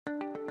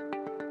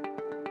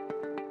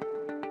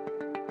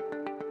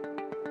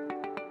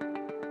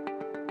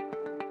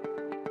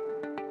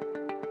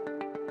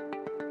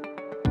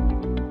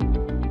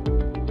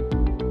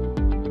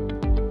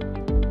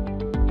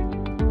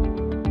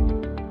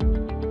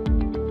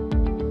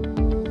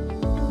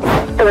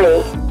3,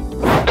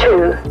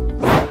 2,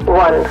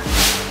 1.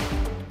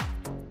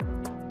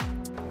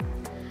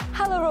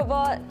 Hello,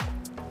 Robot.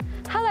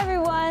 Hello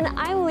everyone,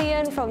 I'm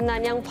Leon from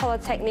Nanyang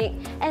Polytechnic,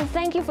 and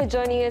thank you for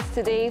joining us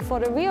today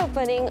for the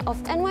reopening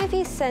of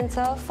NYP's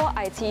Center for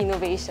IT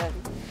Innovation.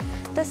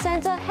 The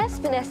center has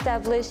been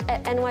established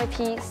at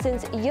NYP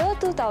since year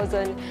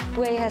 2000,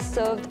 where it has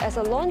served as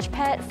a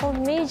launchpad for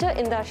major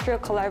industrial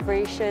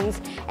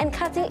collaborations and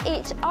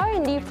cutting-edge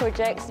R&D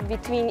projects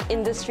between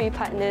industry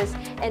partners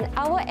and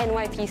our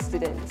NYP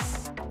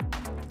students.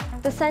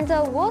 The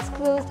center was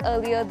closed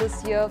earlier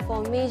this year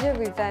for a major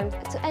revamp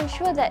to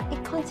ensure that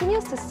it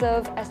continues to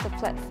serve as a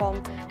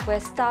platform where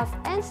staff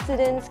and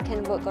students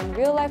can work on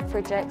real-life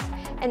projects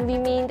and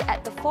remain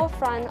at the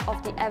forefront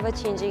of the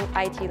ever-changing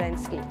IT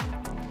landscape.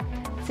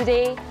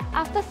 Today,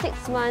 after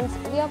 6 months,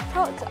 we are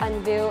proud to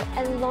unveil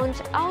and launch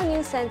our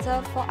new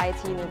Center for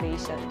IT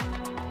Innovation.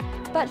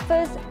 But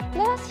first,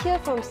 let us hear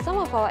from some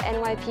of our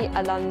NYP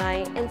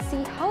alumni and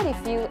see how they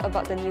feel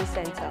about the new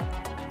center.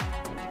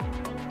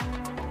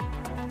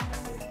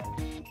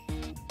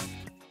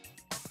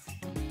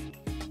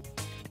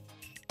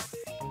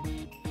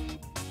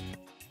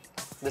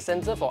 The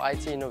Center for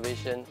IT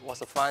Innovation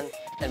was a fun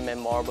and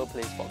memorable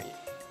place for me.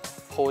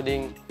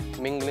 Coding,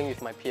 mingling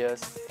with my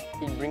peers,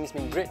 it brings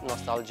me great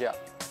nostalgia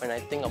when I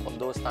think about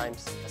those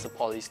times as a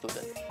poly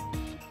student.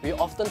 We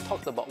often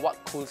talked about what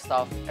cool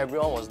stuff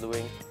everyone was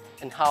doing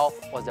and how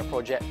was their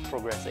project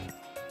progressing.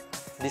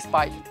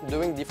 Despite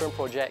doing different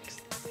projects,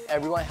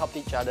 everyone helped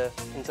each other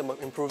in terms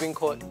of improving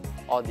code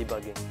or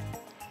debugging.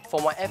 For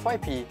my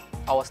FYP,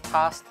 I was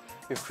tasked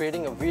with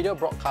creating a video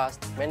broadcast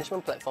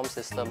management platform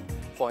system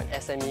for an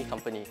SME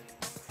company.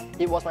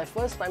 It was my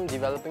first time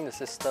developing the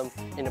system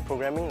in a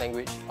programming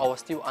language I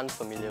was still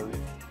unfamiliar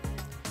with.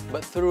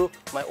 But through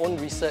my own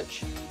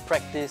research,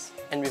 practice,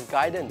 and with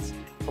guidance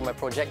from my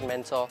project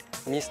mentor,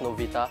 Ms.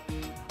 Novita,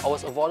 I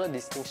was awarded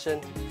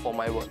distinction for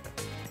my work.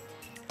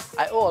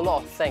 I owe a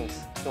lot of thanks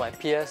to my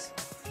peers,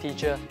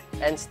 teacher,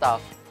 and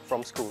staff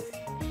from school.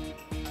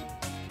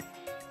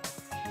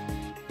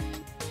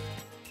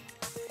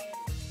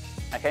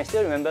 I can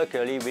still remember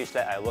clearly which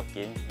lab I worked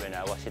in when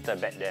I was seated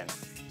back then.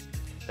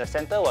 The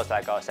center was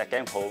like our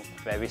second home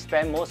where we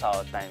spent most of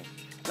our time.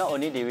 Not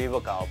only did we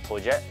work on our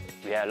project,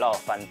 we had a lot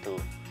of fun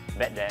too.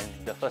 Back then,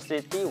 the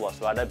facility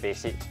was rather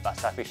basic but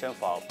sufficient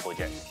for our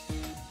projects.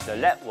 The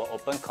lab was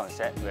open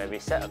concept where we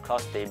sat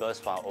across tables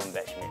for our own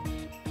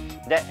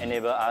batchmates. That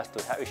enabled us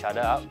to help each other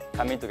out,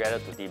 coming together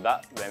to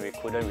debug when we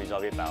couldn't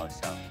resolve it by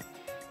ourselves.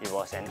 It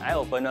was an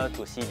eye-opener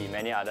to see the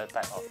many other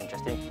types of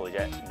interesting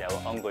projects that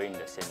were ongoing in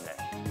the same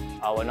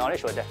lab. Our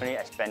knowledge was definitely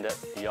expanded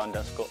beyond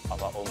the scope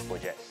of our own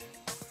projects.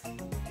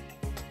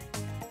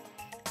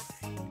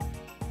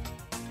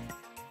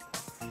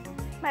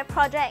 My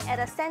project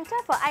at the Center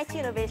for IT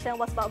Innovation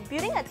was about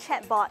building a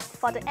chatbot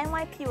for the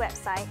NYP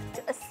website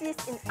to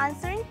assist in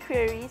answering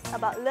queries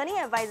about learning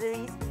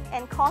advisories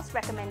and course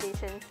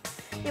recommendations.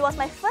 It was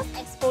my first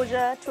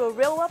exposure to a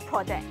real-world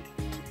project.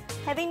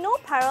 Having no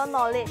prior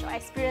knowledge or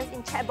experience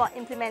in chatbot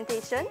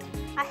implementation,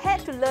 I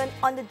had to learn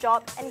on the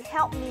job, and it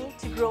helped me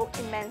to grow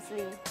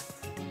immensely.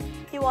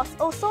 It was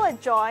also a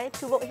joy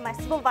to work with my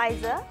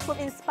supervisor, who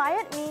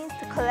inspired me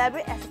to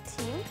collaborate as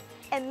a team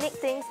and make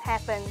things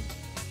happen.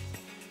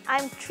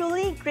 I'm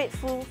truly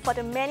grateful for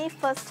the many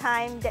first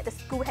time that the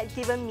school had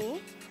given me,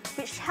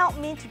 which helped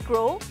me to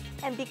grow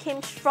and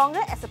became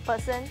stronger as a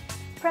person,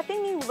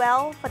 prepping me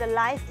well for the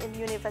life in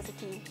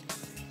university.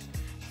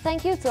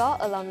 Thank you to our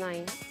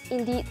alumni.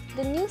 Indeed,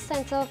 the new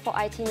Center for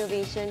IT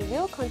Innovation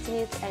will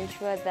continue to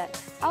ensure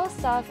that our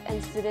staff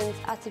and students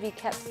are to be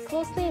kept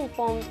closely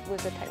informed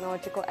with the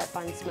technological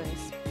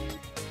advancements.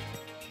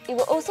 It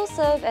will also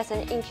serve as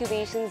an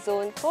incubation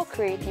zone for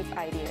creative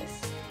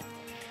ideas.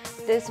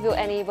 This will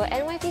enable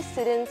NYP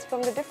students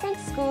from the different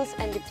schools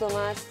and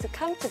diplomas to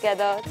come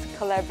together to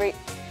collaborate,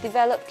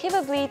 develop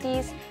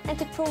capabilities, and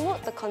to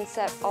promote the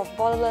concept of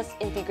borderless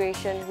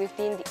integration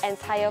within the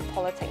entire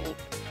Polytechnic.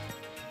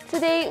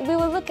 Today, we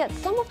will look at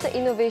some of the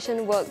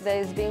innovation work that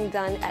is being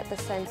done at the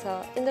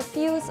Centre in the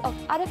fields of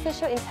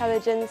artificial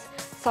intelligence,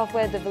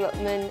 software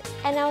development,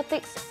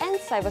 analytics, and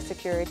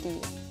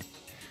cybersecurity.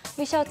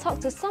 We shall talk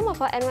to some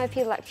of our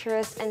NYP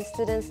lecturers and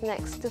students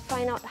next to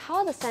find out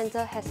how the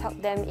Centre has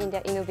helped them in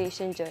their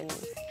innovation journey.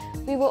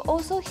 We will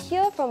also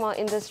hear from our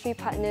industry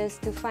partners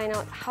to find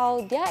out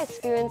how their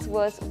experience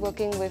was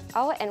working with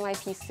our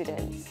NYP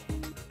students.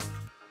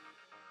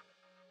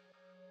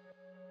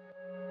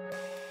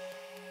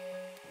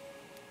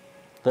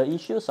 The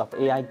issues of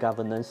AI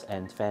governance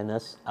and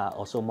fairness are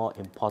also more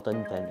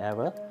important than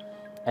ever,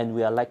 and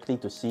we are likely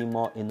to see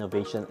more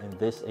innovation in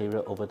this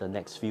area over the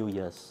next few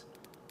years.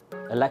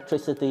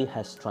 Electricity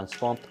has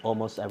transformed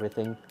almost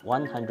everything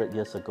 100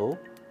 years ago.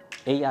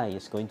 AI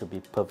is going to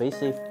be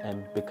pervasive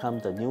and become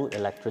the new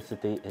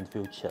electricity in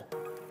future.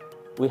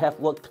 We have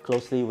worked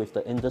closely with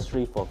the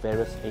industry for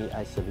various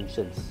AI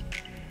solutions.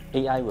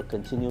 AI will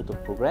continue to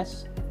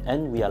progress,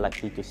 and we are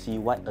likely to see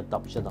wide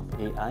adoption of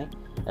AI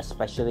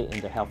especially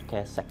in the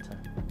healthcare sector.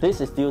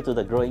 This is due to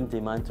the growing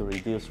demand to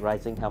reduce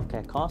rising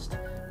healthcare costs,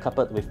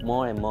 coupled with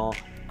more and more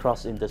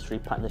cross-industry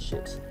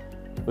partnerships.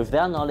 With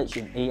their knowledge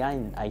in AI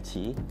and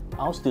IT,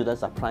 our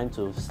students are primed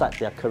to start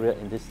their career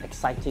in this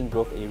exciting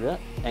growth area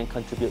and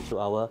contribute to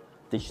our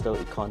digital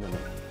economy.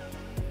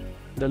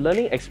 The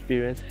learning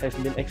experience has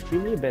been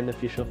extremely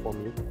beneficial for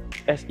me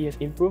as it has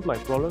improved my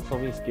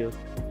problem-solving skills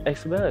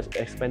as well as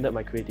expanded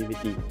my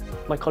creativity.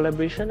 My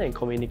collaboration and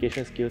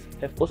communication skills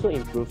have also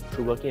improved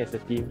through working as a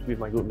team with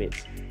my group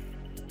mates.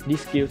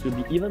 These skills will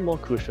be even more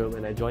crucial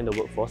when I join the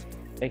workforce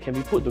and can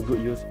be put to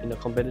good use in a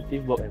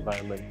competitive work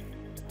environment.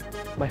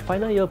 My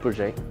final year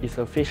project is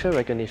a facial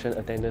recognition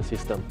attendance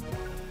system.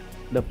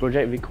 The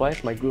project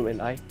requires my group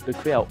and I to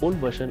create our own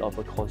version of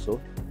a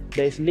console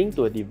that is linked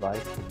to a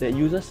device that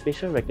uses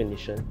facial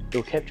recognition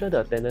to capture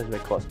the attendance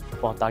records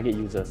for our target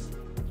users.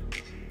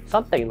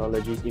 Some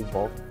technologies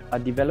involved are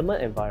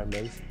development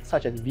environments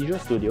such as Visual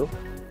Studio,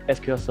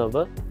 SQL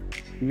Server,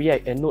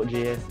 React and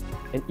Node.js,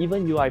 and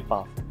even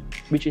UiPath,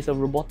 which is a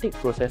robotic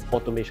process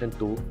automation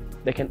tool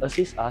that can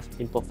assist us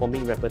in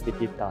performing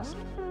repetitive tasks.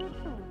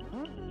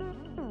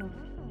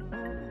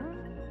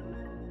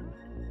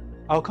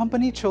 Our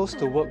company chose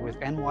to work with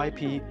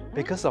NYP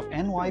because of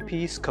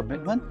NYP's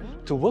commitment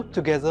to work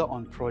together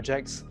on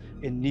projects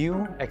in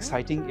new,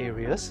 exciting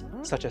areas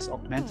such as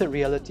augmented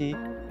reality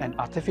and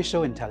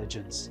artificial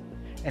intelligence.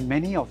 And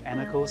many of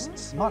Anaco's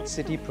smart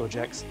city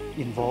projects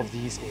involve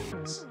these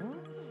areas.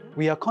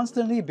 We are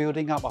constantly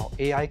building up our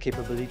AI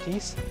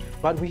capabilities,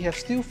 but we have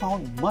still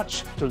found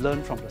much to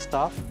learn from the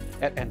staff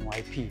at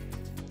NYP.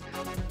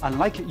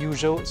 Unlike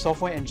usual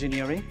software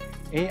engineering,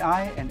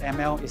 AI and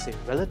ML is a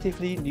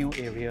relatively new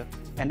area,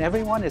 and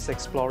everyone is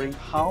exploring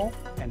how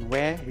and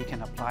where we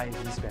can apply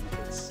these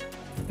benefits.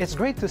 It's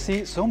great to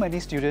see so many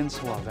students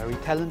who are very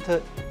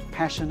talented,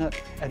 passionate,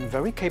 and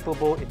very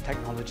capable in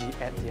technology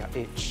at their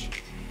age.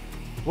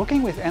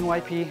 Working with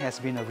NYP has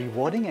been a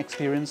rewarding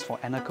experience for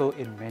Anaco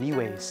in many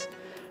ways.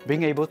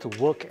 Being able to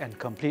work and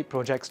complete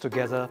projects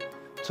together,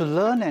 to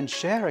learn and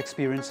share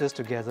experiences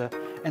together,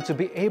 and to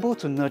be able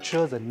to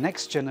nurture the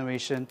next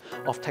generation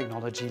of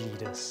technology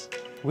leaders.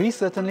 We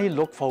certainly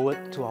look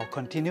forward to our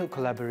continued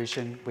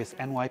collaboration with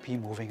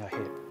NYP moving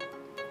ahead.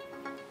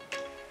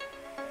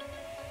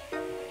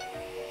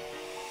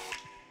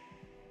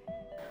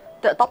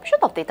 The adoption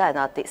of data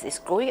analytics is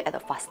growing at a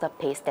faster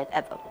pace than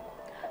ever.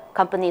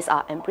 Companies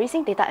are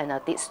embracing data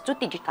analytics to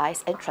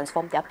digitize and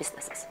transform their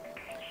businesses.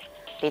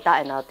 Data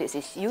analytics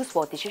is used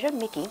for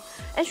decision-making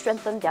and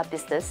strengthen their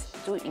business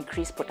to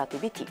increase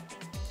productivity.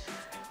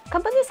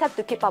 Companies have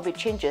to keep up with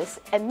changes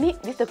and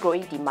meet with the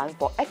growing demand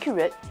for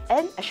accurate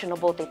and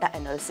actionable data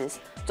analysis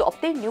to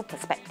obtain new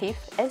perspectives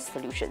and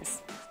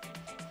solutions.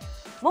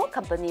 More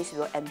companies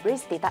will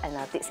embrace data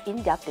analytics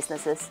in their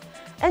businesses,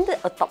 and the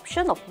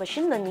adoption of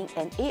machine learning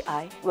and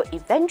AI will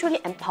eventually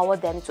empower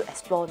them to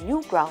explore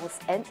new grounds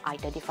and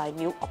identify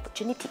new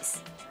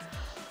opportunities.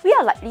 We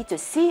are likely to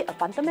see a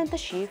fundamental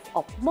shift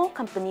of more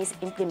companies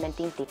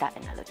implementing data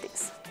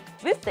analytics.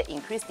 With the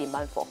increased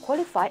demand for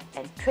qualified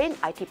and trained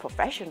IT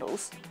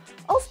professionals,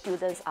 all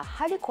students are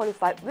highly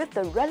qualified with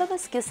the relevant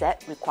skill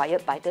set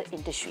required by the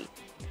industry.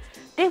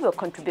 They will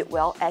contribute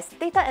well as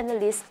data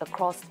analysts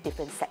across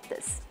different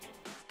sectors.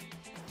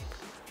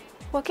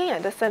 Working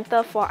at the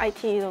Center for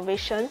IT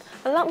Innovation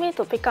allowed me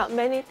to pick up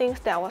many things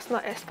that I was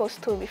not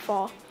exposed to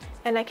before,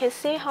 and I can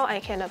see how I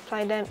can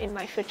apply them in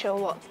my future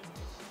work.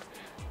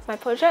 My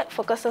project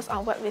focuses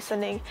on web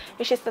listening,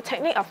 which is the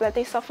technique of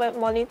letting software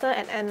monitor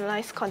and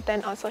analyze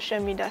content on social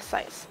media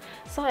sites,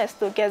 so as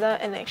to gather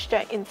and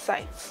extract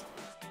insights.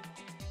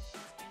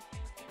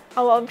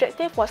 Our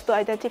objective was to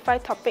identify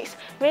topics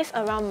raised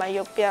around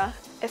myopia,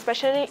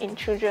 especially in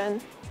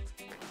children.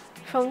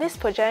 From this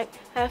project,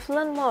 I have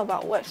learned more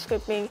about web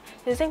scraping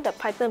using the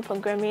Python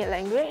programming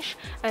language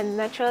and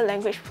natural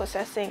language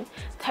processing,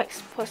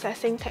 text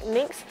processing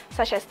techniques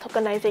such as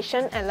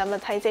tokenization and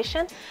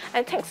lemmatization,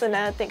 and text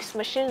analytics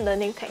machine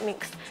learning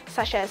techniques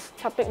such as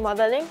topic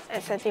modeling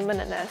and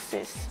sentiment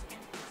analysis.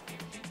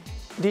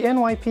 The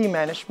NYP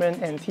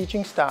management and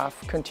teaching staff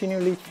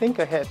continually think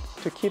ahead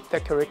to keep their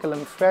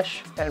curriculum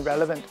fresh and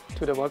relevant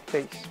to the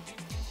workplace.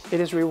 It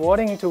is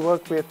rewarding to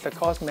work with the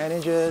course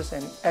managers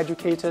and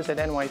educators at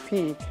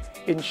NYP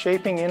in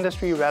shaping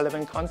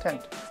industry-relevant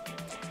content.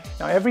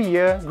 Now, every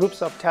year,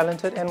 groups of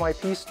talented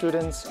NYP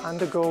students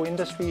undergo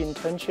industry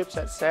internships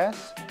at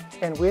SAS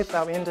and with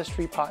our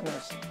industry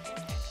partners.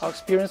 Our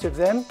experience with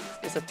them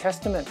is a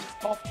testament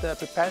of the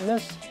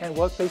preparedness and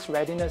workplace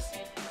readiness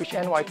which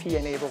NYP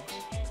enables.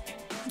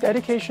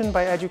 Dedication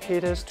by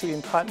educators to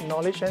impart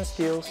knowledge and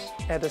skills,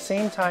 at the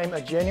same time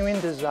a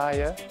genuine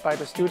desire by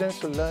the students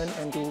to learn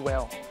and do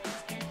well.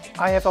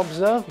 I have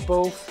observed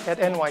both at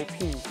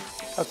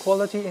NYP, a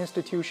quality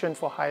institution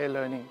for higher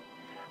learning.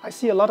 I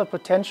see a lot of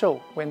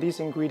potential when these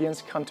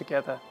ingredients come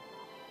together.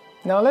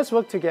 Now let's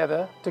work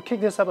together to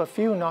kick this up a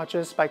few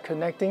notches by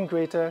connecting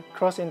greater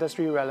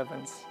cross-industry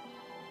relevance.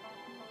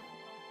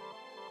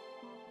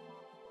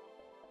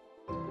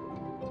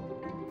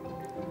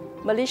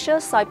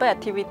 Malicious cyber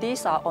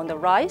activities are on the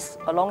rise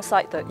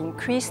alongside the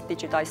increased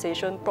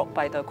digitization brought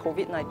by the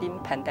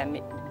COVID-19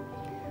 pandemic.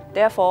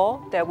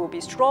 Therefore, there will be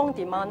strong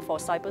demand for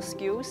cyber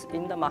skills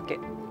in the market.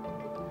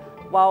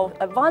 While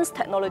advanced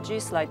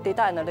technologies like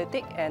data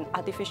analytics and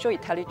artificial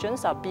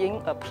intelligence are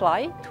being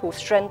applied to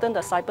strengthen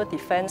the cyber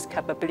defense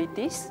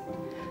capabilities,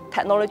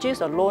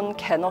 technologies alone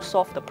cannot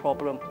solve the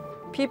problem.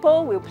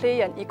 People will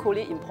play an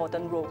equally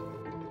important role.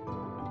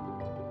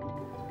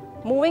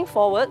 Moving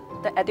forward,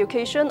 the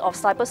education of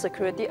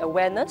cybersecurity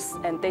awareness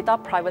and data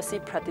privacy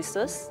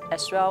practices,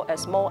 as well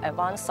as more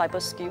advanced cyber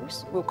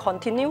skills, will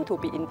continue to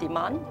be in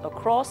demand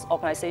across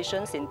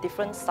organizations in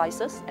different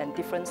sizes and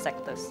different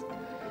sectors.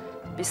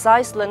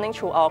 Besides learning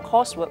through our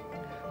coursework,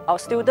 our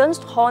students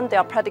hone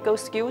their practical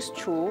skills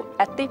through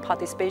active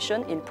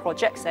participation in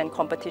projects and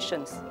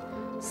competitions.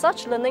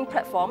 Such learning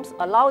platforms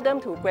allow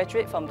them to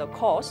graduate from the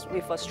course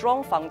with a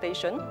strong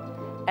foundation,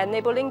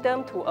 enabling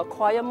them to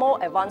acquire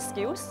more advanced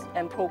skills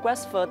and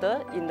progress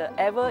further in the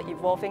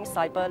ever-evolving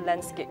cyber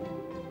landscape.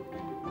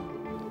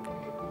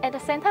 At the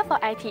Center for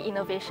IT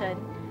Innovation,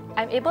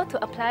 I'm able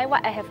to apply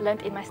what I have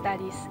learned in my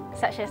studies,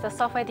 such as the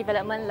software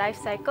development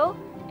lifecycle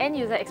and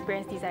user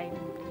experience design.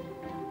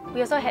 We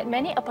also had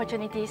many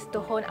opportunities to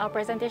hone our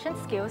presentation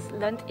skills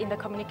learned in the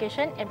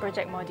communication and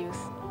project modules.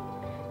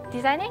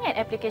 Designing an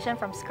application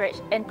from scratch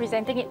and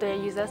presenting it to the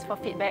users for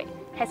feedback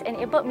has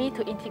enabled me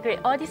to integrate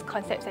all these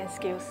concepts and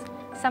skills,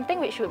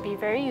 something which would be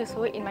very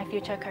useful in my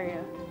future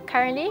career.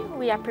 Currently,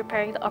 we are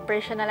preparing to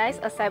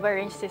operationalize a cyber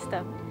range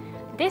system.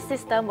 This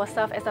system will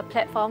serve as a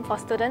platform for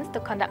students to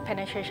conduct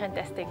penetration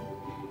testing.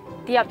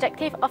 The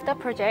objective of the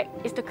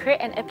project is to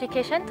create an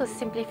application to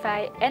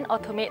simplify and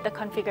automate the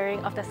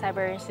configuring of the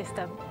cyber range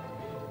system.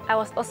 I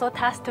was also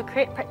tasked to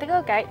create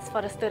practical guides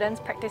for the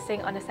students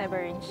practicing on the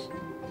cyber range.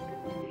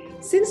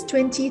 Since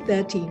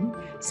 2013,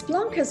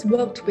 Splunk has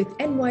worked with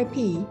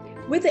NYP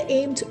with the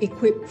aim to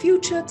equip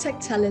future tech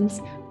talents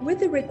with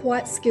the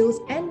required skills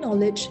and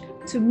knowledge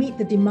to meet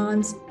the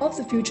demands of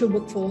the future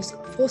workforce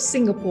for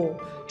Singapore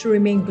to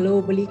remain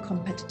globally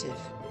competitive.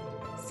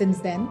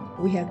 Since then,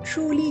 we have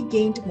truly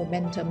gained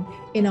momentum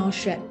in our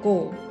shared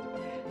goal.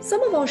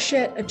 Some of our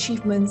shared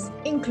achievements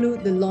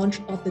include the launch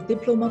of the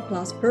Diploma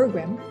Plus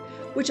program,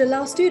 which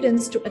allows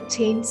students to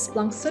attain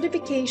Splunk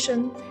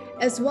certification,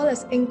 as well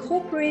as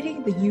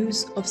incorporating the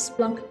use of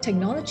Splunk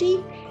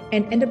technology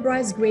and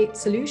enterprise-grade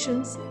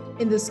solutions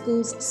in the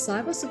school's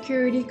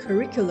cybersecurity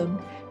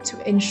curriculum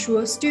to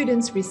ensure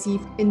students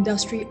receive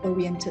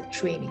industry-oriented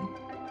training.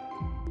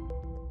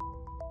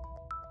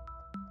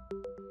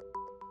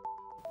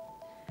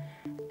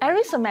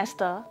 Every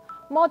semester,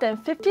 more than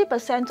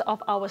 50%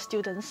 of our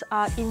students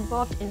are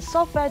involved in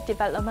software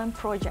development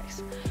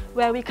projects,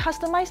 where we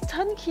customize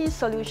turnkey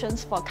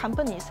solutions for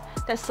companies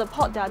that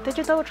support their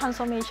digital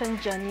transformation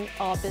journey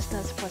or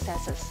business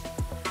processes.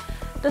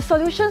 The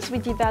solutions we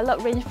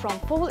develop range from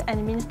full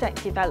and min-stack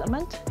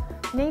development,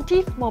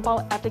 native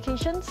mobile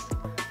applications,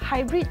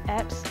 hybrid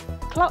apps,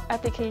 cloud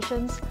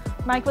applications,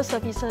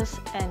 microservices,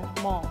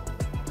 and more.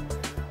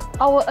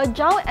 Our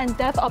Agile and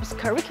DevOps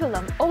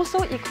curriculum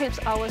also equips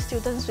our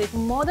students with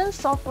modern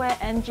software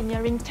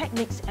engineering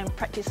techniques and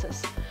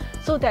practices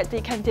so that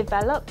they can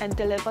develop and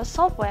deliver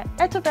software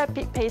at a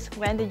rapid pace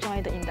when they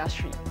join the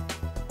industry.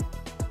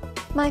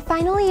 My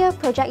final year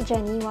project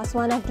journey was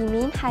one of the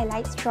main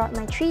highlights throughout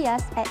my 3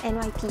 years at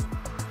NYP.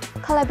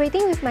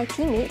 Collaborating with my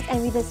teammates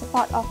and with the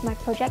support of my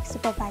project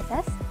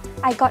supervisors,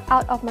 I got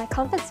out of my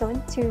comfort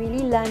zone to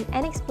really learn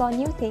and explore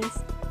new things,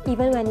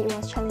 even when it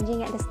was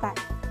challenging at the start.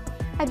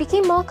 I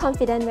became more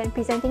confident when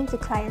presenting to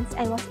clients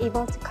and was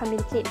able to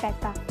communicate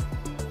better.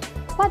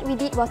 What we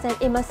did was an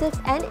immersive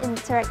and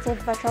interactive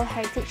virtual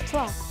heritage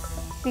tour.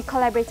 We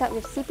collaborated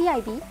with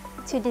CPIB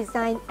to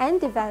design and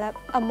develop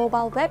a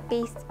mobile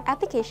web-based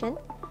application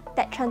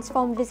that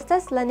transformed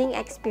visitors' learning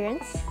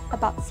experience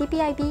about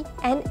CPIB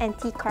and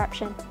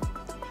anti-corruption.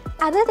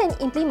 Other than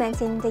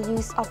implementing the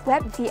use of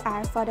Web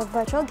VR for the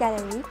virtual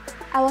gallery,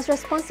 I was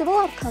responsible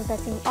of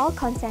converting all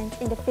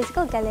content in the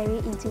physical gallery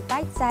into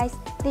bite-sized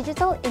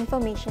digital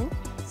information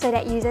so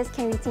that users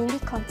can retain the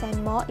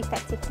content more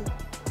effectively.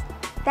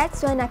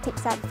 That's when I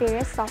picked up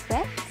various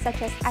software,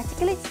 such as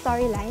Articulate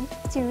Storyline,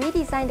 to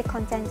redesign the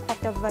content of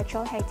the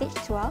virtual heritage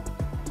tour,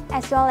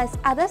 as well as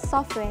other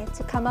software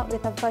to come up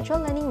with a virtual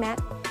learning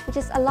map, which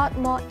is a lot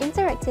more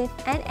interactive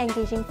and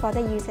engaging for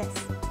the users.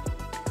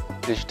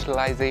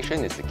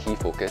 Digitalization is the key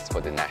focus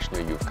for the National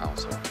Youth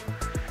Council,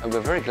 and we're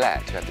very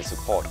glad to have the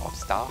support of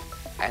staff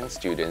and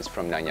students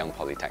from Nanyang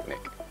Polytechnic.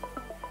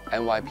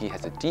 NYP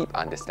has a deep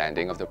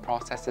understanding of the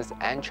processes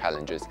and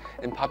challenges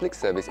in public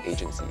service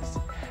agencies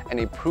and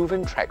a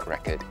proven track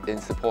record in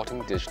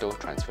supporting digital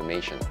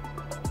transformation.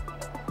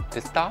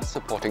 The staff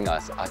supporting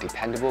us are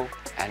dependable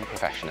and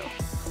professional,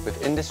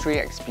 with industry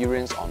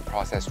experience on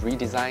process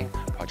redesign,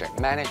 project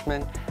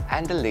management,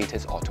 and the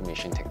latest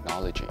automation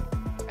technology.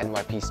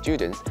 NYP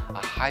students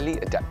are highly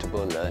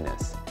adaptable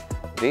learners.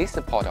 They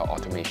support our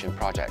automation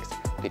projects,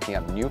 picking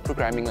up new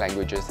programming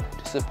languages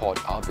to support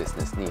our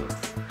business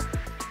needs.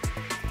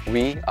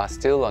 We are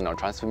still on our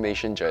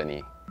transformation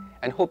journey,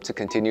 and hope to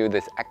continue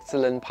this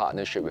excellent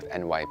partnership with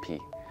NYP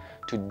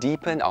to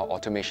deepen our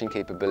automation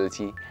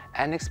capability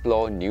and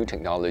explore new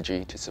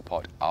technology to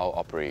support our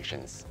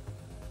operations.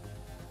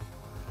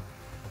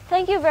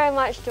 Thank you very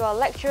much to our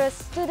lecturers,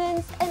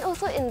 students, and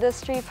also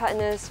industry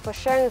partners for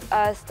sharing with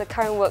us the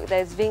current work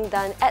that is being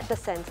done at the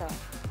Centre.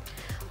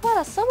 What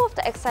are some of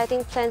the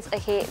exciting plans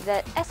ahead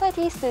that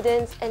SIT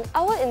students and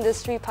our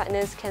industry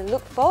partners can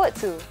look forward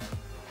to?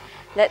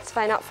 Let's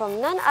find out from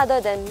none other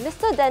than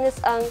Mr.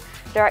 Dennis Ng,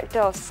 Director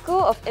of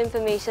School of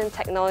Information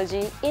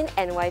Technology in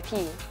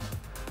NYP.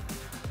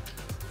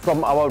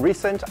 From our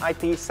recent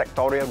IT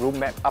sectorial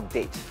roadmap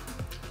update,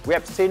 we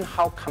have seen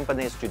how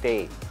companies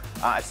today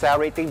are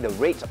accelerating the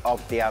rate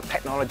of their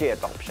technology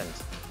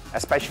adoptions,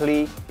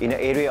 especially in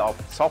the area of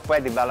software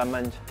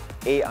development,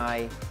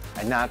 AI,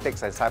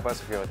 analytics and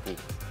cybersecurity.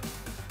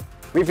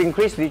 With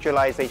increased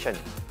digitalization,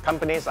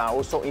 companies are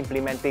also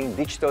implementing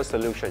digital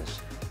solutions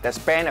that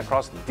span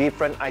across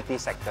different IT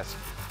sectors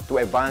to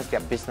advance their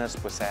business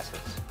processes.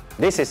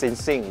 This is in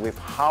sync with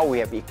how we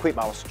have equipped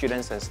our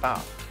students and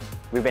staff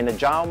with an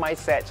agile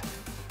mindset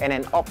and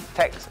an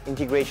op-tech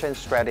integration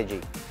strategy,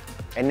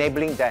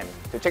 enabling them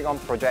to take on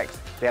projects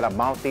that are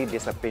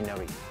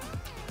multidisciplinary.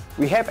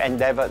 We have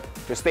endeavored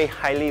to stay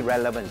highly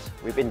relevant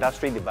with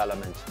industry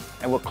development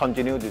and will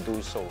continue to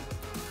do so.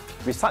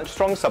 With such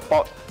strong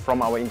support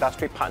from our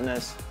industry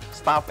partners,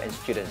 staff and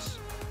students,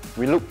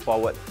 we look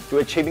forward to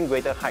achieving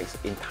greater heights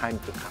in time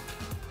to come.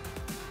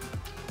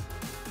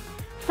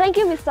 Thank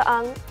you, Mr.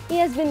 Ang. It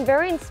has been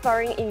very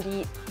inspiring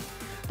indeed.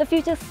 The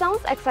future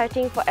sounds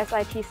exciting for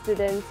SIT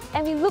students,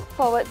 and we look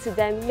forward to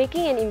them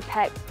making an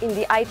impact in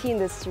the IT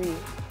industry.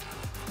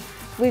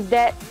 With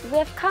that, we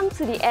have come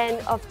to the end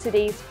of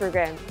today's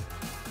program.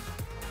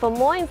 For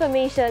more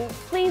information,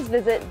 please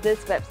visit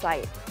this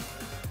website.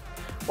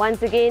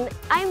 Once again,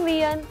 I'm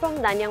Leon from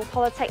Nanyang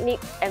Polytechnic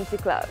MC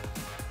Club.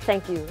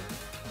 Thank you.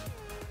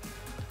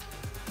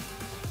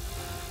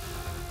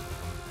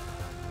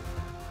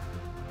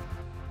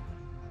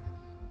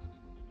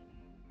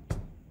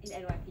 In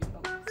NYP.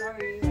 Oh,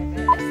 sorry.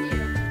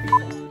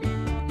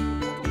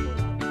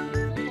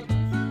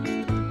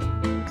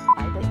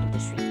 By the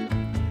industry,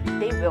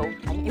 they will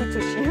want you to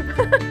share